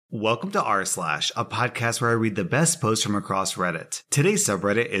Welcome to r/, a podcast where I read the best posts from across Reddit. Today's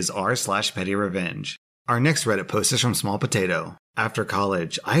subreddit is r/Pettyrevenge. Our next Reddit post is from Small Potato. After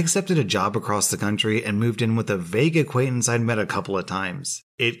college, I accepted a job across the country and moved in with a vague acquaintance I'd met a couple of times.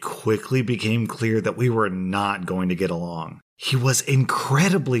 It quickly became clear that we were not going to get along. He was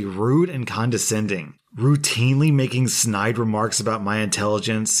incredibly rude and condescending, routinely making snide remarks about my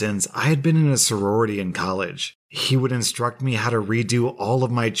intelligence since I had been in a sorority in college. He would instruct me how to redo all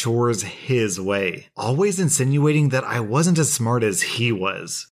of my chores his way, always insinuating that I wasn't as smart as he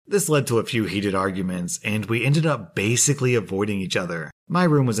was. This led to a few heated arguments, and we ended up basically avoiding each other. My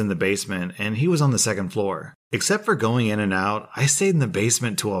room was in the basement, and he was on the second floor. Except for going in and out, I stayed in the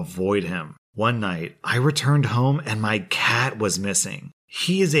basement to avoid him. One night, I returned home and my cat was missing.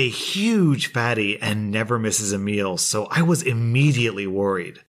 He is a huge fatty and never misses a meal, so I was immediately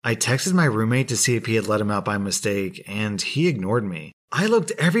worried. I texted my roommate to see if he had let him out by mistake, and he ignored me. I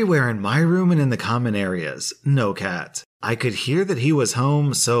looked everywhere in my room and in the common areas. No cat. I could hear that he was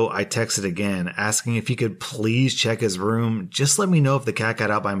home, so I texted again, asking if he could please check his room, just let me know if the cat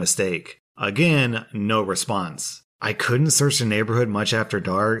got out by mistake. Again, no response. I couldn't search the neighborhood much after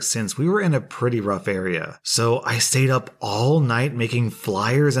dark since we were in a pretty rough area, so I stayed up all night making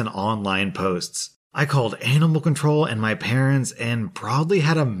flyers and online posts. I called animal control and my parents and probably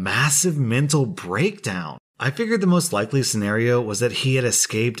had a massive mental breakdown. I figured the most likely scenario was that he had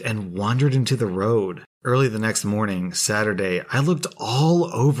escaped and wandered into the road. Early the next morning, Saturday, I looked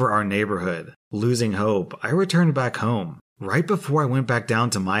all over our neighborhood. Losing hope, I returned back home. Right before I went back down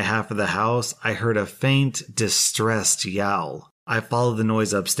to my half of the house, I heard a faint, distressed yowl. I followed the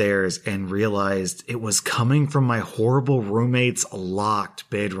noise upstairs and realized it was coming from my horrible roommate's locked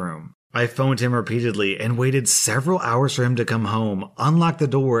bedroom. I phoned him repeatedly and waited several hours for him to come home, unlock the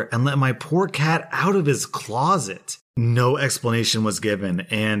door, and let my poor cat out of his closet. No explanation was given,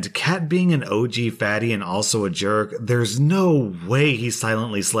 and Cat being an OG fatty and also a jerk, there's no way he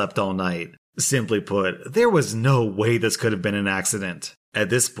silently slept all night. Simply put, there was no way this could have been an accident. At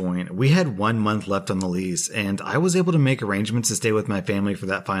this point, we had 1 month left on the lease, and I was able to make arrangements to stay with my family for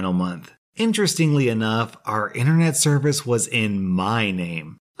that final month. Interestingly enough, our internet service was in my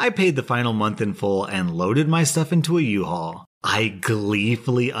name. I paid the final month in full and loaded my stuff into a U-Haul. I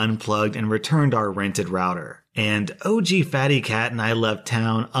gleefully unplugged and returned our rented router. And OG Fatty Cat and I left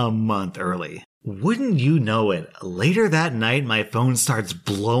town a month early. Wouldn't you know it, later that night my phone starts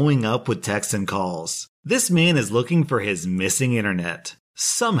blowing up with texts and calls. This man is looking for his missing internet.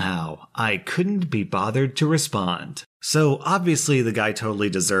 Somehow, I couldn't be bothered to respond. So obviously the guy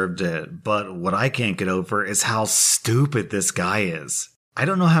totally deserved it, but what I can't get over is how stupid this guy is. I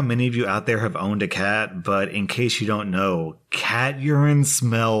don't know how many of you out there have owned a cat, but in case you don't know, cat urine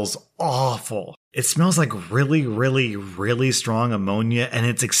smells awful. It smells like really strong ammonia, and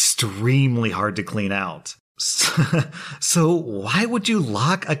it's extremely hard to clean out. So why would you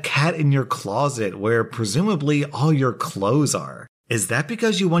lock a cat in your closet where presumably all your clothes are? Is that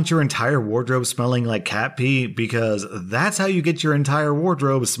because you want your entire wardrobe smelling like cat pee? Because that's how you get your entire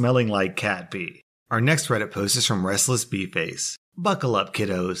wardrobe smelling like cat pee. Our next Reddit post is from Restless Bee-Face. Buckle up,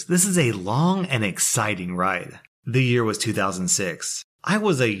 kiddos. This is a long and exciting ride. The year was 2006. I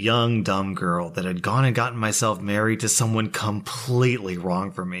was a young, dumb girl that had gone and gotten myself married to someone completely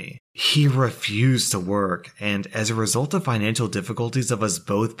wrong for me. He refused to work, and as a result of financial difficulties of us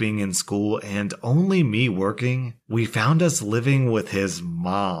both being in school and only me working, we found us living with his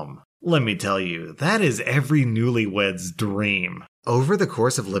mom. Let me tell you, that is every newlywed's dream. Over the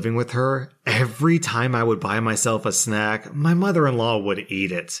course of living with her, every time I would buy myself a snack, my mother-in-law would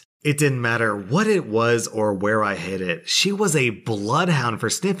eat it. It didn't matter what it was or where I hid it. She was a bloodhound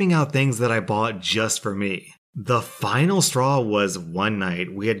for sniffing out things that I bought just for me. The final straw was one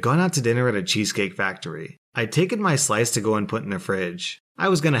night we had gone out to dinner at a cheesecake factory. I'd taken my slice to go and put in the fridge. I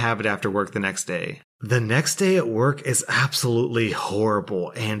was going to have it after work the next day. The next day at work is absolutely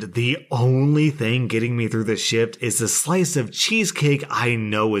horrible, and the only thing getting me through the shift is the slice of cheesecake I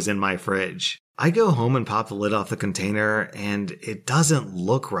know is in my fridge. I go home and pop the lid off the container, and it doesn't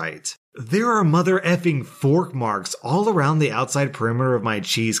look right. There are mother effing fork marks all around the outside perimeter of my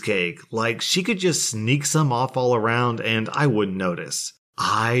cheesecake, like she could just sneak some off all around and I wouldn't notice.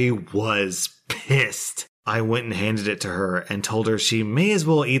 I was pissed. I went and handed it to her and told her she may as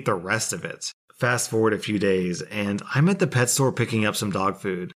well eat the rest of it. Fast forward a few days, and I'm at the pet store picking up some dog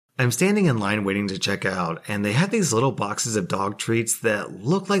food. I'm standing in line waiting to check out, and they have these little boxes of dog treats that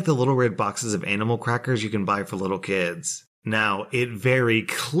look like the little red boxes of animal crackers you can buy for little kids. Now, it very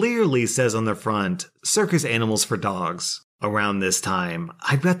clearly says on the front, circus animals for dogs. Around this time,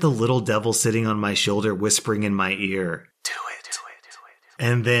 I've got the little devil sitting on my shoulder whispering in my ear, "Do it."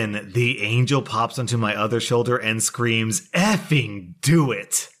 And then the angel pops onto my other shoulder and screams, "Effing do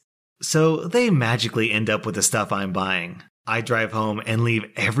it!" So they magically end up with the stuff I'm buying. I drive home and leave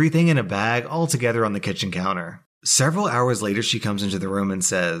everything in a bag all together on the kitchen counter. Several hours later, she comes into the room and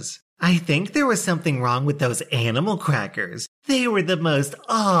says, "I think there was something wrong with those animal crackers. They were the most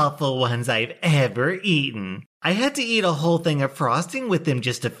awful ones I've ever eaten. I had to eat a whole thing of frosting with them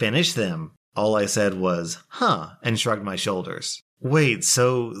just to finish them." All I said was, "Huh," and shrugged my shoulders. Wait,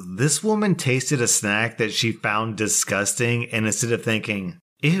 so this woman tasted a snack that she found disgusting, and instead of thinking,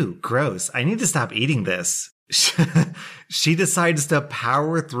 "Ew, gross, I need to stop eating this," she decides to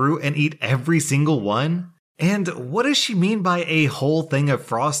power through and eat every single one? And what does she mean by a whole thing of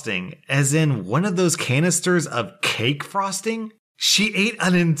frosting? As in one of those canisters of cake frosting? She ate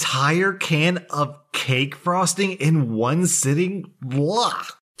an entire can of cake frosting in one sitting? Blah!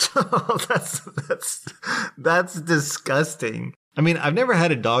 That's disgusting. I mean, I've never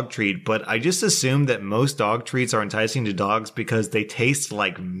had a dog treat, but I just assume that most dog treats are enticing to dogs because they taste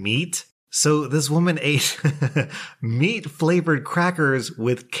like meat. So this woman ate meat-flavored crackers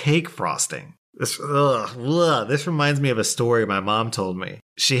with cake frosting. This reminds me of a story my mom told me.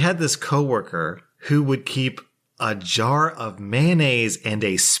 She had this coworker who would keep a jar of mayonnaise and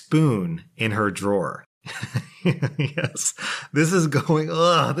a spoon in her drawer. Yes, this is going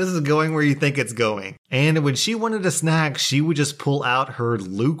where you think it's going. And when she wanted a snack, she would just pull out her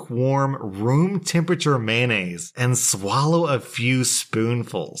lukewarm room temperature mayonnaise and swallow a few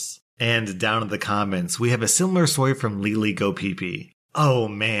spoonfuls. And down in the comments, we have a similar story from Lily Go Pee Pee. Oh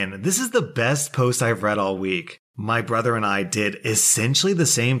man, this is the best post I've read all week. My brother and I did essentially the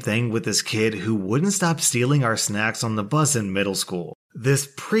same thing with this kid who wouldn't stop stealing our snacks on the bus in middle school. This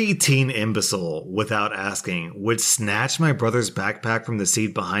preteen imbecile, without asking, would snatch my brother's backpack from the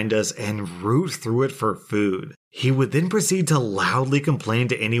seat behind us and root through it for food. He would then proceed to loudly complain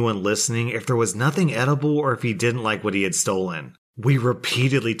to anyone listening if there was nothing edible or if he didn't like what he had stolen. We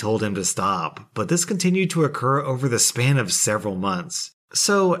repeatedly told him to stop, but this continued to occur over the span of several months.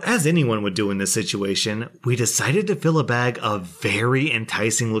 So, as anyone would do in this situation, we decided to fill a bag of very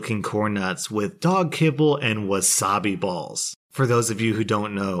enticing looking corn nuts with dog kibble and wasabi balls. For those of you who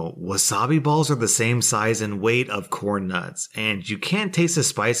don't know, wasabi balls are the same size and weight of corn nuts, and you can't taste the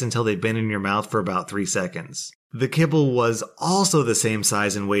spice until they've been in your mouth for about 3 seconds. The kibble was also the same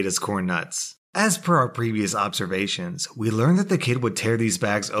size and weight as corn nuts. As per our previous observations, we learned that the kid would tear these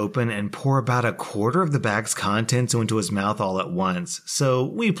bags open and pour about a quarter of the bag's contents into his mouth all at once, so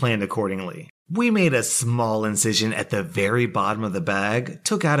we planned accordingly. We made a small incision at the very bottom of the bag,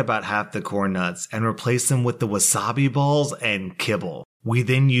 took out about half the corn nuts, and replaced them with the wasabi balls and kibble. We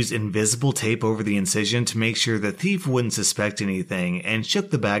then used invisible tape over the incision to make sure the thief wouldn't suspect anything and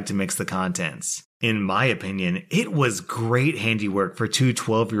shook the bag to mix the contents. In my opinion, it was great handiwork for two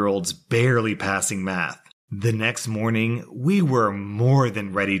 12-year-olds barely passing math. The next morning, we were more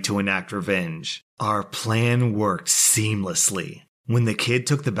than ready to enact revenge. Our plan worked seamlessly. When the kid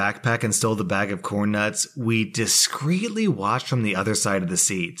took the backpack and stole the bag of corn nuts, we discreetly watched from the other side of the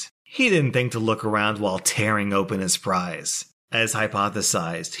seat. He didn't think to look around while tearing open his prize. As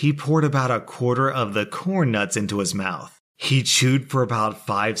hypothesized, he poured about a quarter of the corn nuts into his mouth. He chewed for about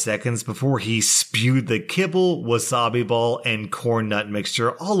 5 seconds before he spewed the kibble, wasabi ball, and corn nut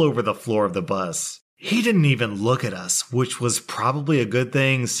mixture all over the floor of the bus. He didn't even look at us, which was probably a good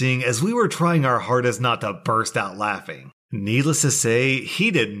thing, seeing as we were trying our hardest not to burst out laughing. Needless to say,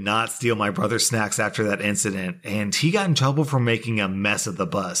 he did not steal my brother's snacks after that incident, and he got in trouble for making a mess of the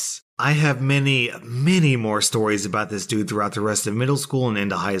bus. I have many more stories about this dude throughout the rest of middle school and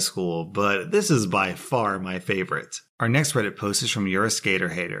into high school, but this is by far my favorite. Our next Reddit post is from You're a Skater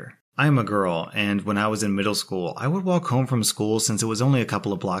Hater. I'm a girl, and when I was in middle school, I would walk home from school since it was only a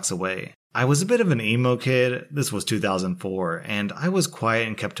couple of blocks away. I was a bit of an emo kid, this was 2004, and I was quiet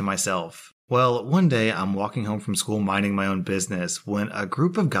and kept to myself. Well, one day I'm walking home from school minding my own business when a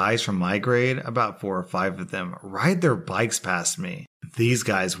group of guys from my grade, about 4 or 5 of them, ride their bikes past me. These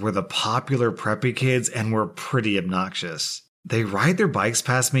guys were the popular preppy kids and were pretty obnoxious. They ride their bikes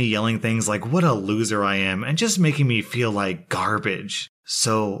past me yelling things like what a loser I am and just making me feel like garbage.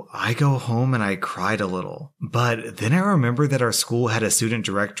 So I go home and I cried a little. But then I remember that our school had a student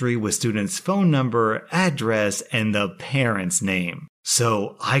directory with students' phone number, address, and the parent's name.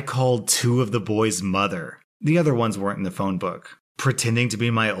 So I called 2 of the boys' mother. The other ones weren't in the phone book. Pretending to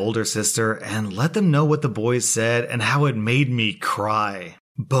be my older sister and let them know what the boys said and how it made me cry.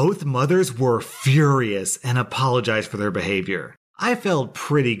 Both mothers were furious and apologized for their behavior. I felt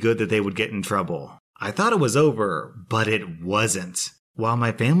pretty good that they would get in trouble. I thought it was over, but it wasn't. While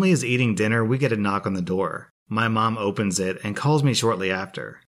my family is eating dinner, we get a knock on the door. My mom opens it and calls me shortly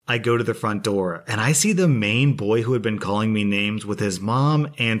after. I go to the front door and I see the main boy who had been calling me names with his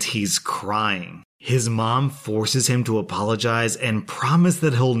mom, and he's crying. His mom forces him to apologize and promise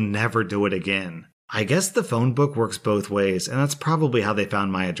that he'll never do it again. I guess the phone book works both ways, and that's probably how they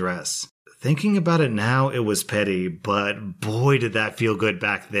found my address. Thinking about it now, it was petty, but boy did that feel good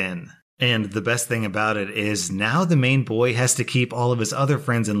back then. And the best thing about it is now the main boy has to keep all of his other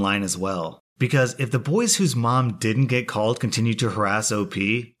friends in line as well. Because if the boys whose mom didn't get called continue to harass OP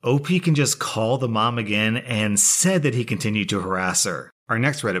can just call the mom again and said that he continued to harass her. Our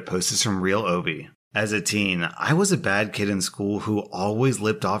next Reddit post is from Real Obi. As a teen, I was a bad kid in school who always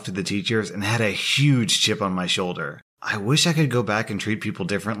lipped off to the teachers and had a huge chip on my shoulder. I wish I could go back and treat people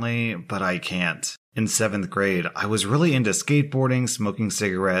differently, but I can't. In 7th grade, I was really into skateboarding, smoking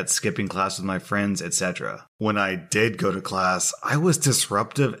cigarettes, skipping class with my friends, etc. When I did go to class, I was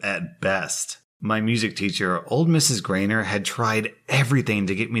disruptive at best. My music teacher, old Mrs. Grainer, had tried everything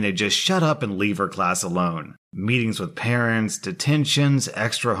to get me to just shut up and leave her class alone. Meetings with parents, detentions,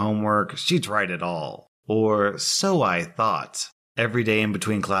 extra homework, she tried it all. Or so I thought. Every day in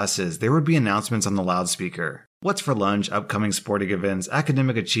between classes, there would be announcements on the loudspeaker. What's for lunch, upcoming sporting events,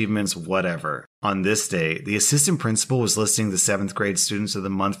 academic achievements, whatever. On this day, the assistant principal was listing the 7th grade students of the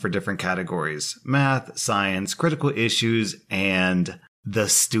month for different categories. Math, science, critical issues, and the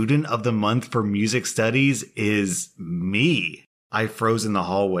student of the month for music studies is me. I froze in the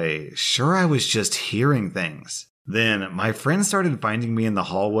hallway. Sure, I was just hearing things. Then my friends started finding me in the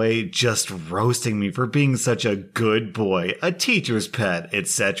hallway, just roasting me for being such a good boy, a teacher's pet,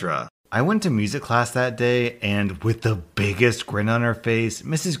 etc. I went to music class that day, and with the biggest grin on her face,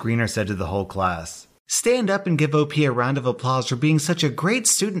 Mrs. Greener said to the whole class, "Stand up and give OP a round of applause for being such a great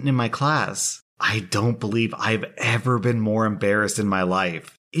student in my class." I don't believe I've ever been more embarrassed in my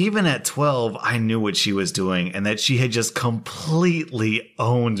life. Even at 12, I knew what she was doing and that she had just completely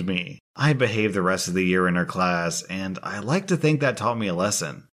owned me. I behaved the rest of the year in her class, and I like to think that taught me a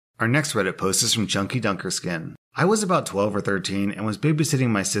lesson. Our next Reddit post is from Chunky Dunkerskin. I was about 12 or 13 and was babysitting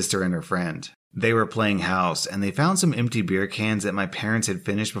my sister and her friend. They were playing house, and they found some empty beer cans that my parents had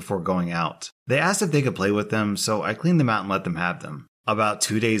finished before going out. They asked if they could play with them, so I cleaned them out and let them have them. About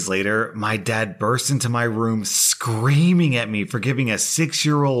 2 days later, my dad burst into my room screaming at me for giving a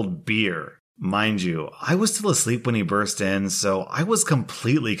 6-year-old beer. Mind you, I was still asleep when he burst in, so I was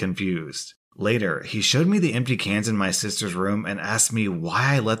completely confused. Later, he showed me the empty cans in my sister's room and asked me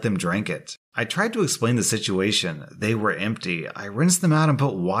why I let them drink it. I tried to explain the situation. They were empty. I rinsed them out and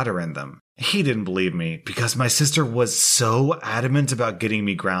put water in them. He didn't believe me because my sister was so adamant about getting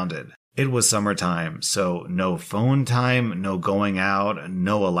me grounded. It was summertime, so no phone time, no going out,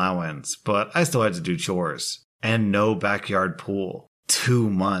 no allowance, but I still had to do chores. And no backyard pool. 2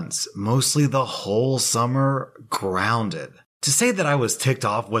 months, mostly the whole summer, grounded. To say that I was ticked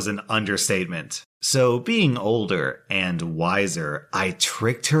off was an understatement. So being older and wiser, I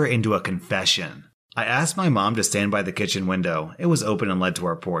tricked her into a confession. I asked my mom to stand by the kitchen window. It was open and led to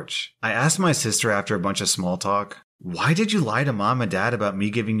our porch. I asked my sister after a bunch of small talk, "Why did you lie to mom and dad about me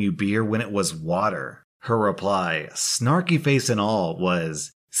giving you beer when it was water?" Her reply, snarky face and all,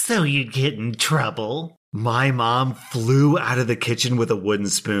 was, "So you'd get in trouble." My mom flew out of the kitchen with a wooden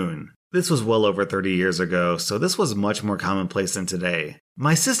spoon. This was well over 30 years ago, so this was much more commonplace than today.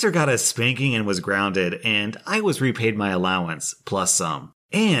 My sister got a spanking and was grounded, and I was repaid my allowance, plus some,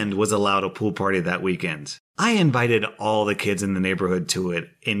 and was allowed a pool party that weekend. I invited all the kids in the neighborhood to it,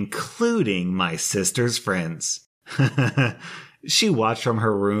 including my sister's friends. She watched from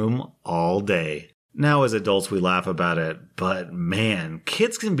her room all day. Now as adults we laugh about it, but man,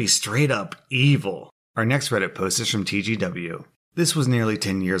 kids can be straight up evil. Our next Reddit post is from TGW. This was nearly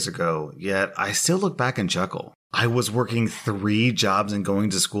 10 years ago, yet I still look back and chuckle. I was working 3 jobs and going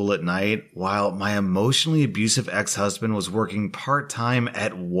to school at night, while my emotionally abusive ex-husband was working part-time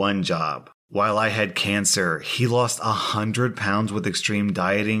at 1 job. While I had cancer, he lost 100 pounds with extreme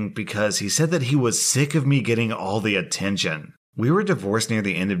dieting because he said that he was sick of me getting all the attention. We were divorced near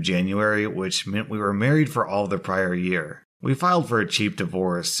the end of January, which meant we were married for all the prior year. We filed for a cheap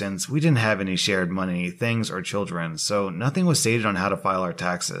divorce since we didn't have any shared money, things, or children, so nothing was stated on how to file our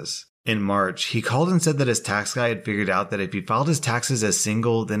taxes. In March, he called and said that his tax guy had figured out that if he filed his taxes as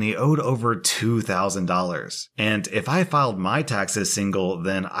single, then he owed over $2,000. And if I filed my taxes single,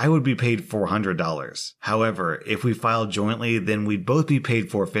 then I would be paid $400. However, if we filed jointly, then we'd both be paid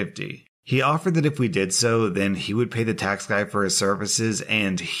 $450. He offered that if we did so, then he would pay the tax guy for his services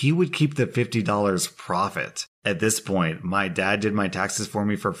and he would keep the $50 profit. At this point, my dad did my taxes for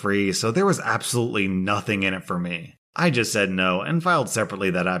me for free, so there was absolutely nothing in it for me. I just said no and filed separately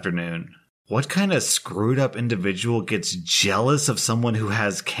that afternoon. What kind of screwed up individual gets jealous of someone who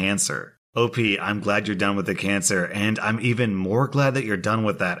has cancer? OP, I'm glad you're done with the cancer, and I'm even more glad that you're done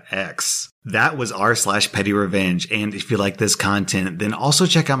with that ex. That was r/Pettyrevenge, and if you like this content, then also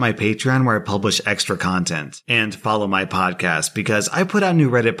check out my Patreon where I publish extra content. And follow my podcast, because I put out new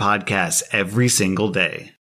Reddit podcasts every single day.